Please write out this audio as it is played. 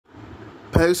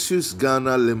Perseus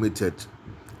Ghana Limited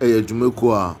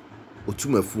adwumako a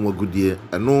otumafu magudie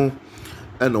eno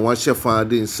na wahye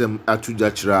faade nsem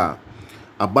atuja kire a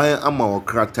aban ama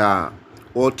okrata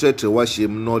o tete wahye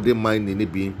m no de mine ne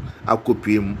bi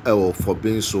akopiem ewo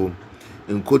fobin so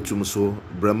nkotum so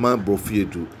brema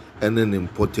brofiedu ene ne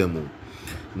mpotemu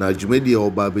na adwumadi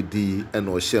oba bedi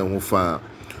na o hye ho fa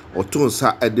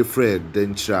otonsa edefred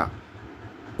denchira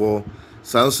wo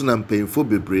sanso na mpemfo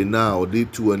bebre na odi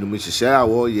tu anim hyehyɛ a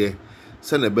wo ye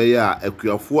se na be ya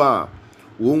akuafo a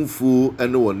wonfu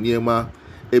ene woniema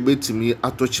ebetimi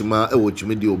atochima ewo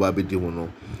dwumedi oba bedi ho no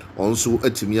onso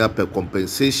atimi apɛ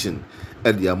compensation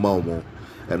edi amaomo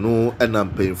eno ena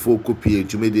mpemfo kopie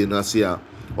dwumedi na ase a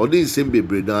odi nsem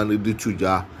bebre na no di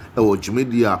tuja ewo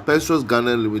dwumedi a Perseus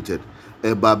Ghana Limited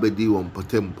eba bedi won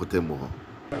potem ho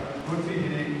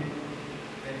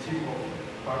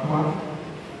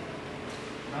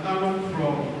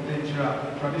From the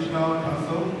Traditional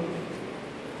Council,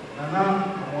 Nana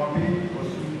Mwabi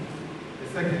Osu, the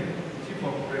second Chief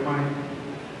of Remind,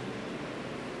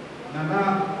 Nana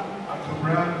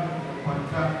Atobra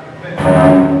Panta, the first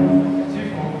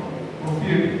Chief of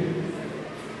Profile,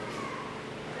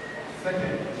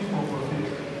 second Chief of Profile,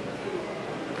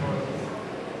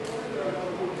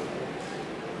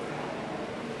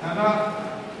 Nana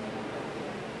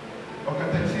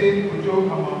Okatache Ojo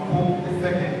Amapo, the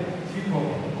second Chief of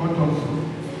Kotonsu,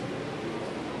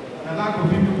 Nana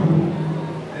Kobibu,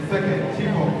 the second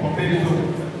Chief of Perseus,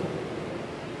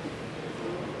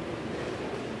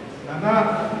 Nana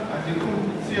Ajiku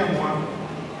Siamwa,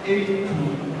 8 to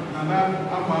Nana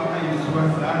Ama Ayesua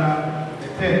Sara, the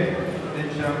third, the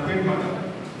Chairman,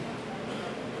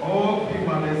 all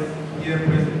people here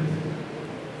present.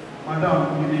 Madam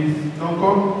Ms.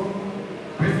 Donko,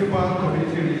 Principal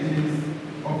Community Relations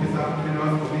Officer,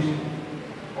 Minerals Commission,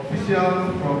 officials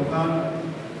from Land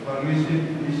Valuation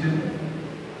Commission,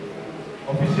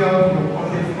 officials from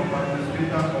Office of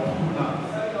Administrator of Food Lands,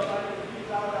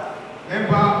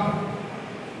 Member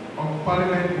of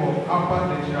Parliament for Upper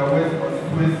Nigeria West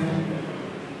Constituency,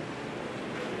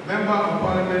 Member of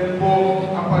Parliament for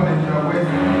Upper Nigeria West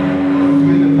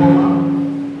Constituency,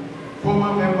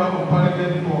 former Member of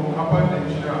Parliament for Upper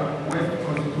Nigeria West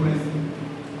Constituency,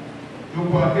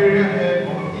 Jumpa Area Head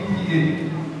of EPA,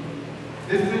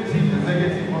 District Chief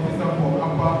Executive Officer for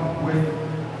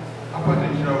Upper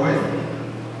Nigeria West,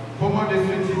 former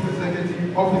District Chief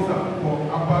Executive Officer for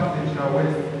Upper Nigeria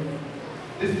West,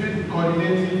 District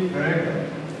Coordinating Director,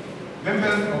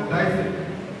 members of DICEC,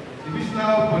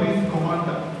 Divisional Police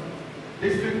Commander,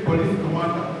 District Police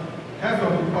Commander, Heads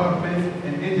of Departments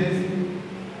and Agency,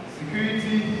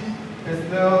 Security,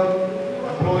 Personnel,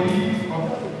 employees of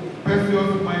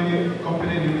Perseus Mining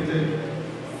Company Limited,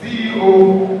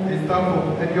 CEO and staff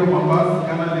of Edio Mambas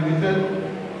Ghana Limited,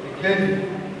 the clergy,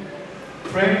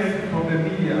 friends from the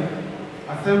media,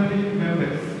 assembly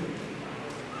members,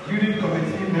 unit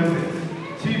committee members,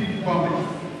 chief farmers,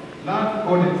 land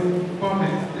owners,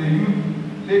 farmers, the youth,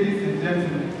 ladies and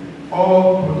gentlemen,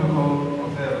 all protocol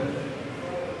observed.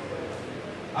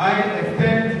 I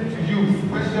extend to you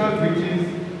special greetings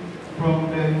from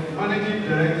the Managing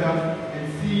Director and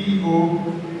CEO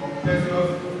of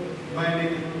Perseus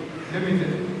Mining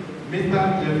Limited,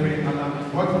 Mr. Jeffrey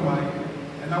Alan Watermine,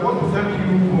 and I want to thank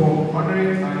you for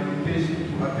honoring my invitation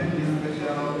to attend this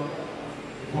special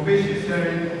information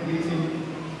sharing meeting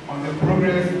on the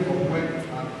progress of work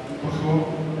at Kosovo,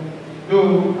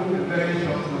 though at a very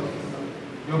short notice.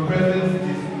 Your presence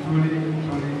is truly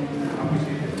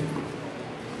appreciated.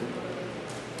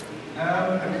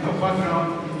 A bit of background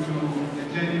into the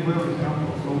journey where we come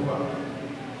from so far.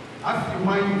 As you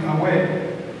might be aware,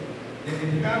 the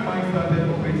Edikan mine started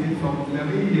operating some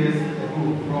 11 years ago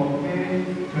from May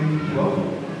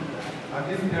 2012 at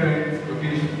this current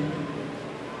location.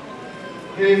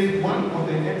 It is one of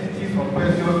the entities of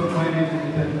Perseus Mining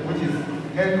Limited, which is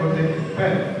headquartered in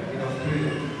Perth in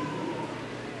Australia.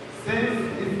 Since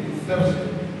its inception,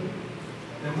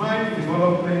 the mine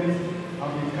development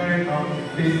have been carried out in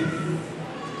phases.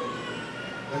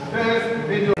 The first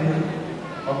major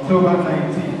October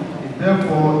 19 is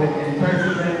therefore the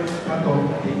entitlement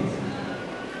cut-off date.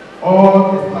 All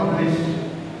established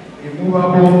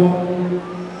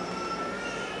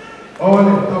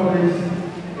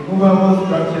immovable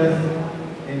structures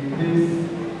in place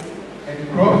and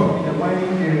crops in the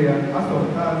mining area as of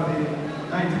Thursday,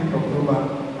 19th October,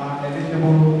 are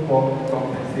eligible for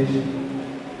compensation.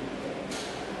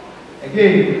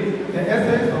 Again, the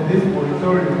essence of this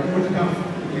moratorium, which comes to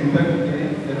effect today,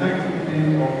 the 19th day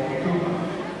of October,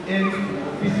 aims to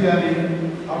officially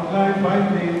outline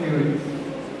 5 main areas.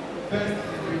 First, is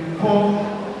to inform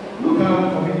local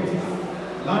communities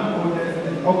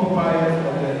occupiers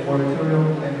of the moratorium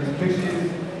and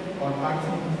restrictions on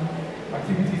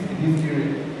activities in this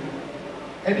area.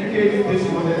 Educate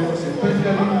stakeholders,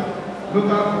 especially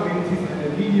local communities and the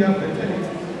media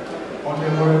fraternity, on the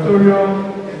moratorium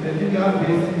and the legal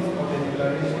basis of the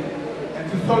declaration, and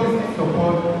to solicit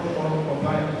support for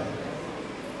compliance.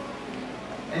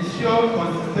 Ensure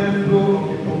consistent flow of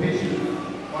information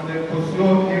on the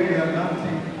Perseus area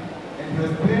landscape and to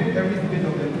explain every stage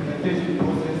of the implementation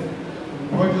process to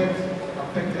projects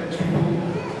affected people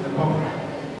in the public.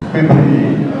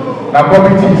 The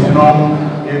committees, you know,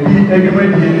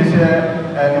 everybody is a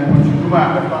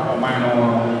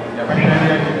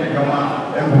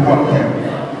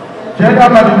General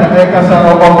Manager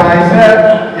Kasaro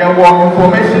organized your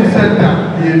information center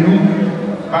in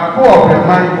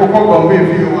Bombay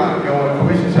view your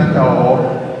information center or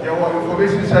your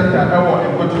information center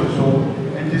in Kotoso.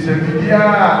 And this is the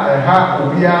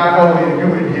half we are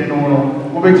doing here no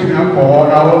which we are called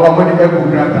our money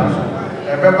grants.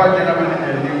 A paper general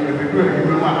manager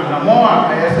and more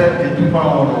I said the 2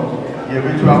 pound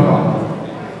eventual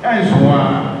and so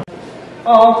on.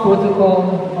 All protocol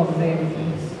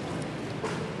observances.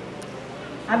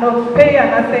 And of pay and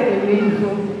I said the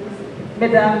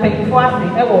Madam Payfoisi,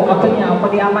 ever opinion for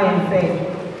the Ama and say,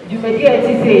 you may dear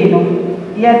to say no,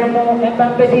 yet more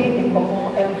empathy in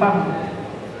common and family.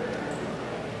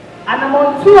 And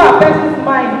among 2 persons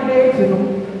mind made to know,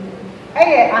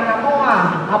 and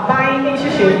a buying in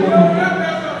Shishu.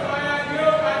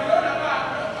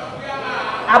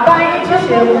 A buying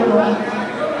Shishu,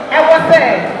 ever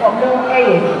said, or no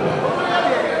aid.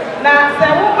 Now,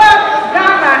 Samuba,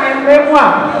 Ghana, and Rewa,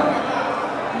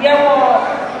 you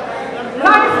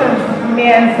license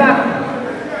Mienza.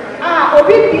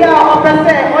 Obibia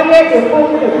officer, only a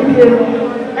phone to the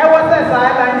I was a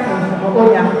license of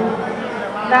Oya.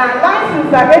 Now,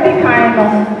 license are very kind of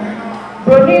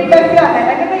Brony Bessia and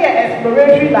any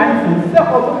exploratory license, so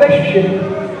occupation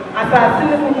as a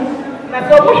cinema. Now,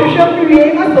 so we should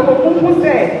be as of who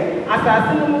say, as a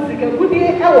cinema, good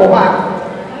day,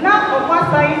 now, of my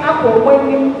side, Apple, when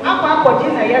you up for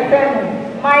dinner, your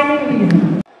friend, mining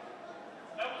business.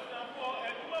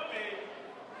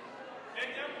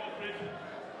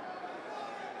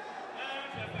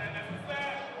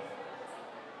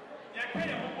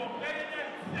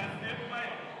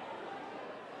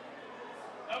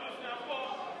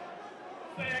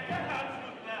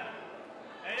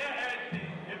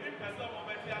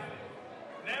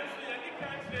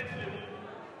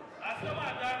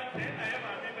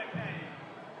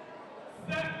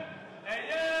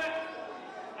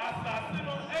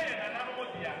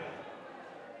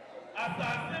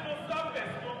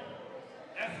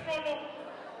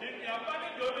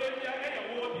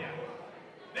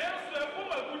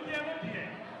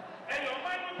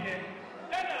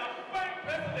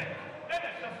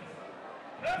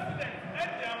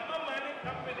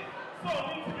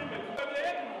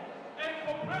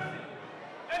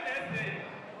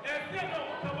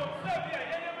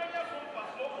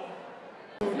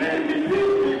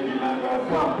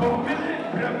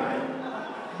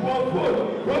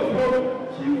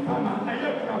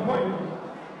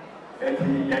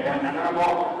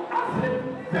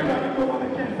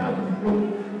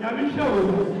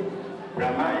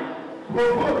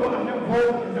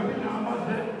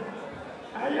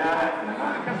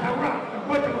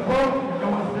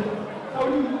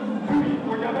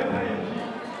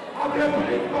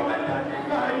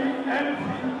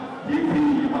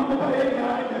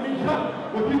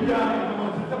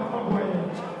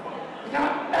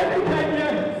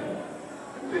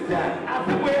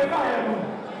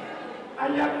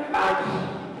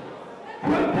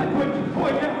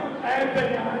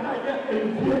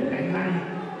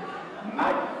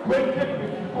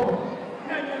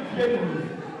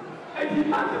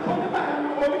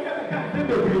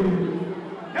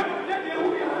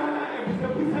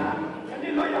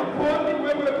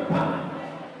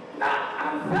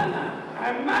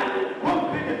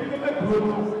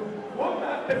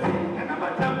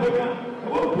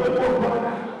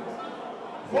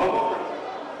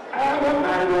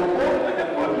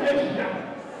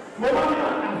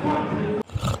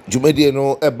 Jumedi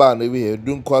no eba na we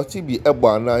dun kwati bi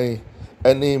eba nan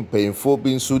ene mpemfo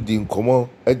bi nso di nkomo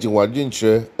agyenwade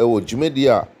nkyere ewo Jumedi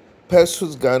a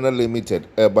Perseus Ghana Limited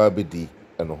eba bedi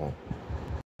eno ho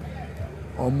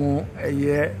omo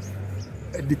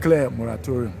declare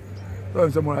moratorium. So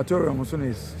the moratorium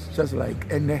is just like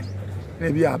ene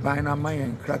maybe a buy na man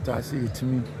and krata say it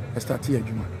me start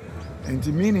adwuma. And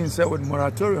the meaning say with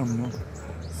moratorium no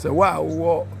say wa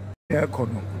e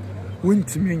kono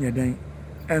wuntimi nyadan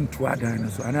and to adan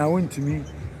so and I want to me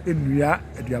enua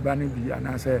aduaba no bi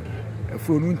anase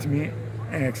afonu ntimi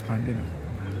expanding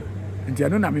nti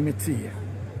ano na me mete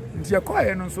nti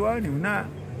yakoye no so ani na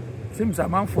seems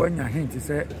amanfo anya hint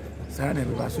say sa na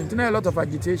be so nti na a lot of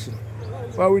agitation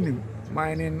for winning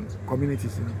mining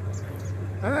communities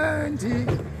nti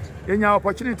yenya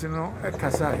opportunity no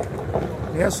kasai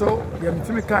yeso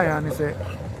yemtimi kai ani say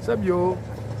sabio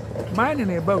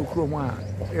mining e ba ukrom a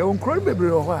e onkro bebre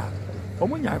ho a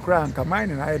omunya akra nka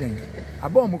mining ayeden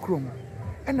aba omukrom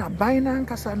e na ban na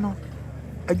nkasa no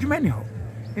adwuma ni ho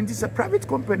nti se private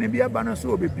company bi aba no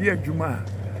so obebi adwuma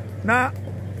na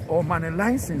o man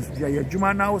license dia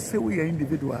adwuma na o se we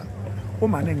individual o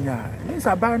man nya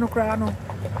nsa ban no kra no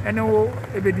ene wo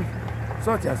ebedi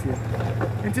so tiase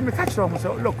nti me catch them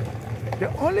so look the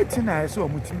only thing I saw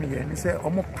mutimi here ni say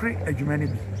omo pre adwuma ni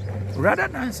bi rather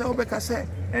than say obeka say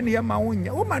ene ya ma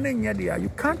wonya o man nya dia you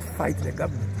can't fight the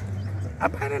government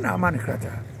abana na man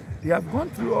krata. They have gone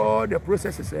through all the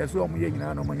processes so omo ye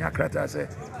nyina no mo nya krata say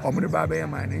omo ne ba be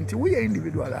man nti we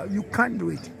individual you can't do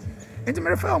it nti me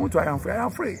refer omo to I am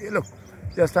free look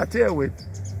they started with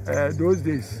those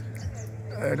days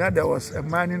that there was a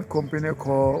mining company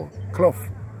called Clough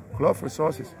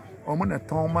Resources omo na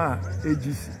toma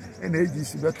AGC and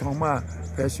AGC be toma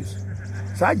Perseus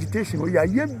so agitation we are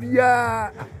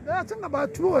bia I think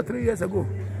about 2 or 3 years ago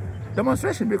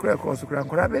demonstration be cry cause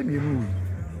kra be me mu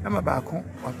am back on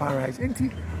paradise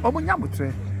enti omo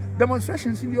nyamutre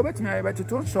demonstrations in the obetimi ayebet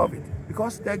to solve it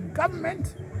because the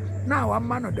government now a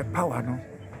man of the power no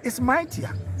is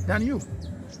mightier than you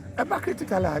about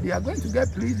critical they are going to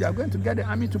get police they are going to get the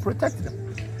army to protect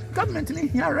them government need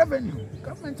here revenue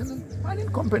government mining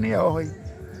company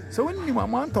so when the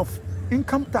amount of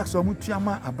income tax or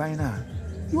mutiama abaina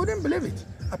you wouldn't believe it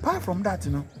apart from that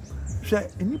share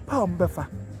any power mbefa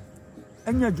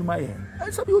enya adwuma ye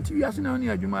and so beauty you asina oni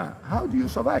adwuma how do you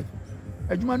survive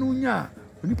adwuma no nya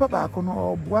nipa ba ko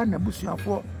no oboa na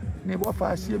busuafo ne bo fa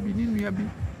asie bi ni nua bi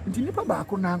nti nipa ba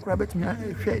ko na ankra betumi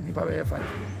hwe nipa ba ye fa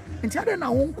nti ade na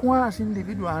wonko as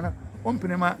individual na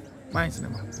ompinema minds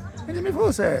nema nti me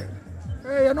fo say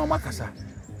ya no makasa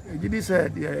gidi say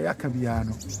yaka bia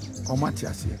no o mati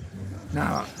asie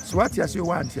now swati asie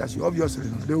want asie obviously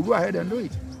no they will go ahead and do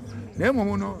it na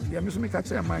emo no ya me so me catch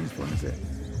their minds for say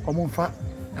omonfa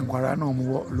enkwara na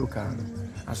omo local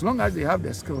as long as they have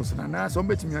the skills na so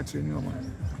betimi a training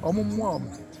omo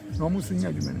na omo sunya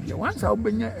adwuma ni once a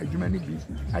obenya adwuma ni bi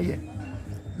aye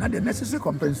na the necessary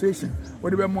compensation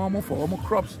what be more for omo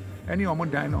crops any omo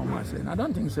dan na omo say I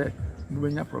don't think say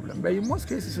obenya problem but in most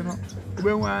cases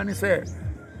obenwa ni say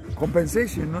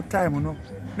compensation no time no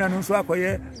na no so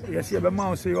akoye yesi be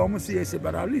ma say omo say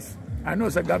but at least I know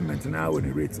the government now when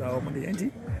the rates are omo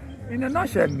the in a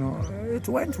nutshell, no, it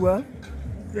went well.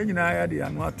 Then I had the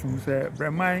annual to say,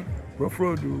 Bremai,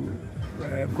 Rofrodu,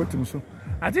 Kotumso.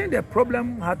 I think the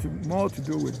problem had more to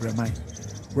do with Bremai.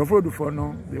 Rofrodu for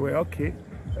no, they were okay.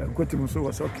 Kotumso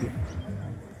was okay.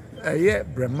 Yeah,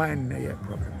 Bremai, yeah,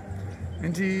 problem.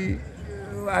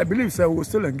 And I believe so we'll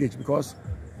still engage because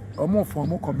more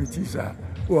formal committees are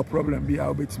a problem be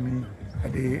out with me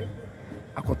at the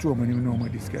Akotu money no more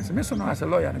discuss. Me so no as a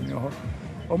lawyer in your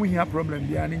omo here problem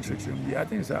be an instruction be I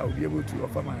think I will be able to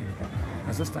offer my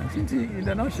assistance in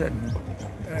the nutshell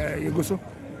you go so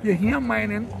you hear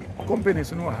mining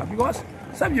companies no have because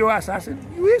some you assassin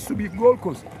you used to be Gold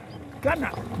Coast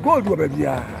Ghana gold wo be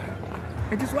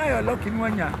it is why you're lucky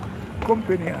when your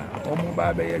company or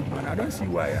mobile be man I don't see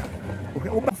why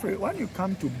okay when you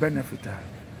come to benefit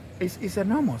it's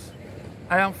enormous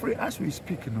I am free as we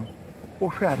speak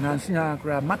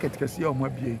market kasi o mo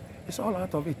bie it's all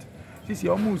out of it. This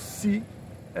you almost see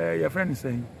your friend is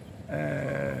saying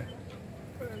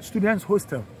students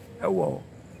hostel. Oh,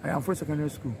 I am for secondary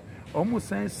school. Almost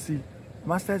saying see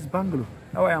master's bungalow.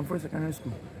 Now I am for secondary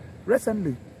school.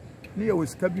 Recently, near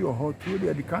was Kabi or Hot through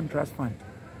the contrast fund.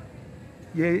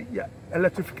 Yeah,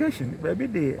 electrification. Maybe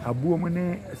they are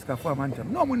booming scafa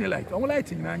mantam. No money light. All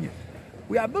lighting in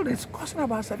we are building. It's costing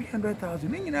about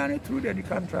 700,000. In through the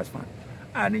contrast fund.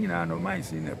 And in no mind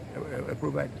seeing a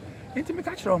provide. Intimate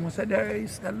catcher almost said there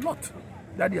is a lot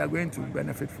that they are going to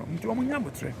benefit from.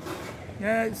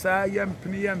 Yes, I am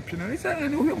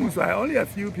only a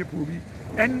few people will be,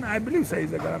 and I believe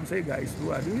says the Galamsey guys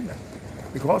who are doing that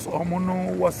because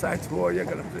Omono was sites for your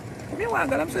Galamsey. Meanwhile,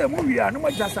 Galamsey movie are no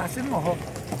more just as in more.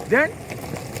 Then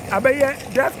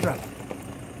Abaya death trap.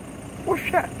 Oh,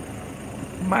 shit.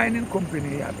 Mining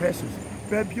company, Perseus.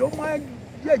 Baby, oh my,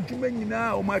 you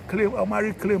now, oh my claim, oh my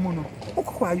reclaim. Oh,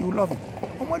 why you love it?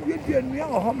 Omo die nua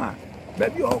ohoma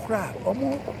baby okra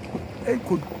omo e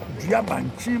could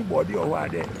diabanchi body or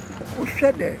what there o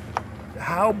hwe there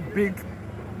how big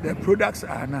the products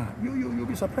are now, you'll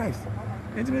be surprised.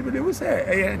 And maybe they will say,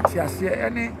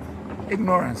 any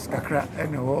ignorance kakra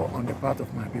any on the part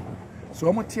of my people. So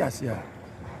I'm tiasia.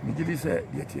 Immediately say,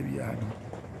 dear TV,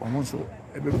 I'm also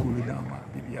able to cool down my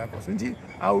BBA. So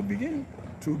I will begin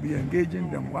to be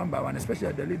engaging them one by one,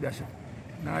 especially the leadership.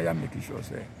 Now I am making sure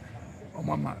say, oh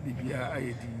mama BBA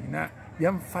IAD. Now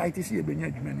young fight is here, Benya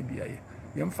Jumani BIA.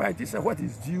 Young fight is what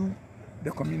is due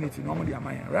the community normally am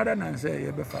I rather than say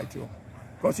you fight you.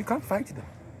 Because you can't fight them.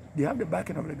 They have the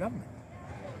backing of the government.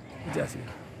 Just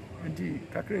and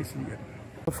kakra is here.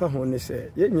 For when they say,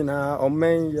 Yenina or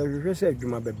man, you say,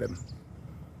 Juma Bebem.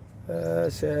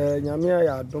 Say,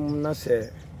 Yamia, don't not say,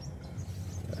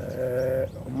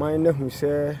 mine who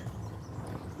say,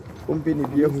 Umpini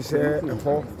beer who say, a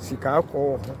hawk,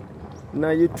 Sikako, na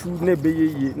ye two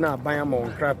nebe na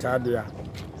bayamon cratadia.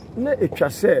 Ne a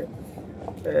chasse,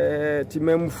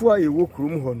 Timemfua, you walk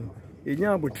room hon, a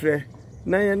yabutre,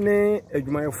 Nayane, a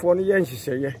Juma 4 years, she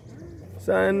say.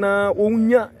 Sana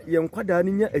unya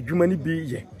yenkwadaninya adwumani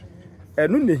bi ye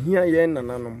enu ne hia ye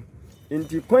nananom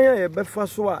nti kwan ya befa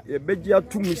so a ye begia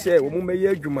atumi se wo mumeye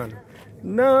adwuma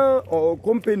na o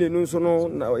company no so no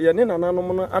na ye ne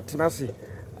nananom no atenase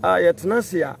a ye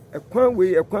tenase a ekwan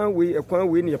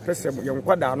we ne ye pese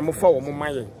yenkwada no fa wo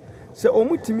mumaye se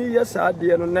omutimi ye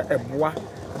saade no na eboa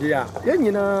de a ye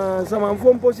nyina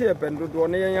samanfo mposi ye pendodo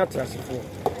ne ye atrasefo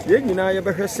ye nyina ye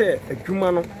behwe se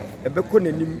adwuma no ebeko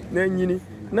nanim na nyini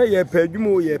na ye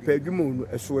padwumo no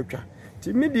eso atwa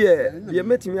ti medie ye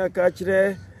metimi aka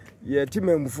kire ye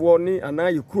timamfo ni ana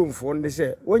ye kromfo ne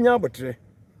se wonya abotre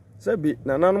sabi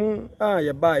nananom a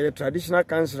ye ba ye traditional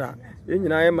councilor ye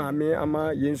nyina ye maame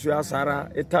ama ye nsu asara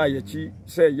eta ye chi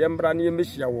se ye mbra ne ye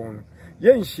mehia won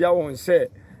ye nhia won se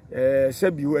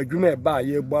sabi wo adwuma e ba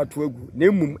ye bo ato agu na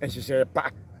emum ehihye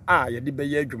pa a ye de be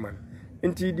ye adwuma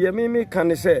nti de me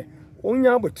kan se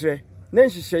wonya abotre na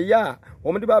nhihye ya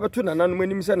omde ba beto nananom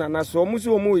anim se nanaso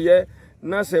omuso omu ye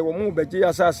na se omu beje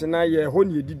asase na ye ho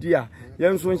ne didi a ye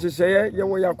nso nhihye ye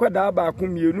wo yakwada ba ko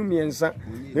mienu miensa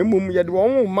emum ye de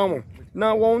won mamo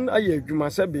na won aye adwuma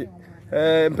sebe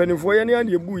mpanifo ye ne an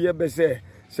yebu ye be se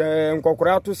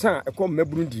nkokora to san e ko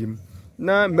mabunu dim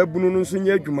na mabunu no nso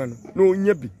nya adwuma no na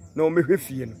onya bi na o mehwe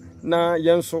fie no na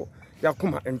ye nso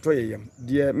yakoma ento ye yam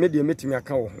de me de metimi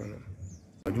aka wo ho no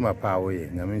adwuma pa wo ye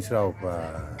na me nsira wo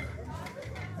pa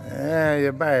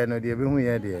ye buy no de be hu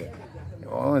ye de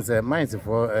on say mines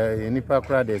for nipa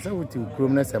kra de say wuti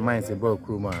ukrom na say mines be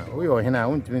ukrom a wo ye ohena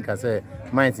wuntumi ka say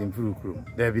mines improve ukrom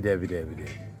David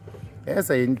yes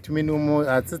say ntumi no mo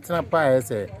atetena pa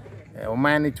say o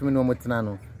man ni tumi no mo tena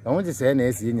no I want to say na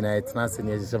esi nyina etena se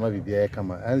ne esi ma bibia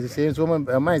kama and say so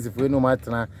mines for no ma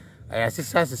tena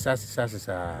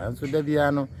ayasisa so da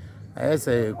bia no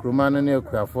say ukroma no ne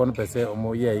akuafo no pese o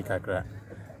mo ye ikakra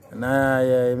na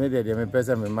ye immediately me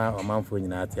pesa me ma omanfo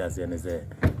nyina ate ase ne se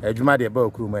adwuma de ba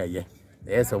okuru ma ye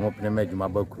se mo pene ma adwuma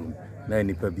ba okuru na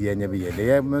nipa bi anya bi ye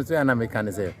de me so ana me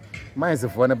kan se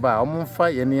mansefo ne ba omfa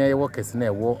ye ne ye wo kese na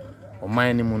ewo o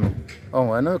man ni mu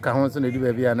no ano ka ho so na di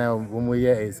ba bi ana mo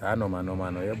ye isa no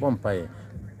ye bompa ye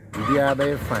bi a ba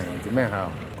fine ti me ha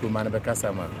okuru ma ne be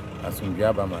kasa ma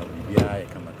asundua ba ma bi a ye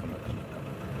kama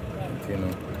tino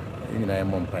nyina ye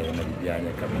bompa ye na bi a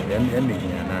nya kama en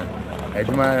nyina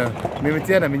adwuma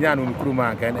mimitia na minya no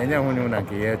nkuruma kan enya ho ne na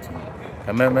nke yetu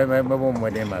kama mebo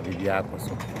modem ma bibia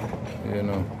akoso you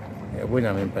know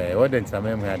ebonya mempa e odent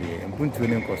samem ha de mpuntu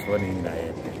ne nkoso ne nyina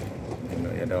ye you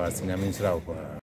know ya da wasinya min sira ko